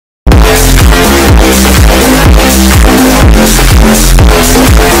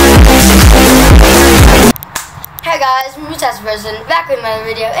guys, Moo-Tastic back with another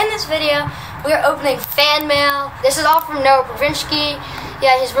video. In this video, we are opening fan mail. This is all from Noah Provinsky.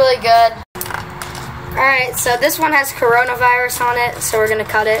 Yeah, he's really good. Alright, so this one has coronavirus on it, so we're gonna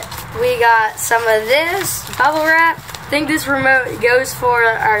cut it. We got some of this bubble wrap. I think this remote goes for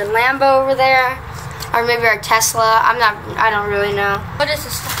our Lambo over there, or maybe our Tesla. I don't really know. What is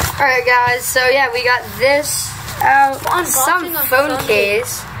this stuff? Alright guys, so yeah, we got this out, some phone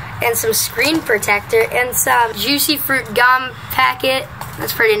case, and some screen protector, and some juicy fruit gum packet.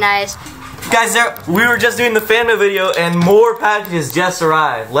 That's pretty nice. Guys, we were just doing the fan mail video, and more packages just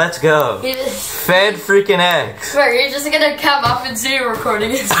arrived. Let's go. Fed freaking eggs. Bro, you're just gonna come up and see you're recording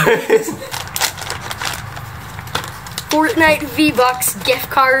it. Fortnite Vbucks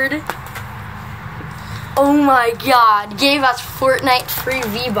gift card. Oh my god, gave us Fortnite free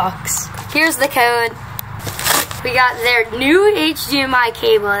Vbucks. Here's the code. We got their new HDMI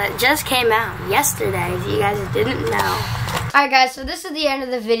cable that just came out yesterday, if you guys didn't know. Alright guys, so this is the end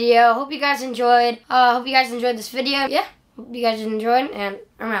of the video. Hope you guys enjoyed. Hope you guys enjoyed this video. Yeah, hope you guys enjoyed, and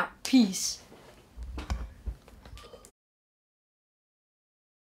I'm out. Peace.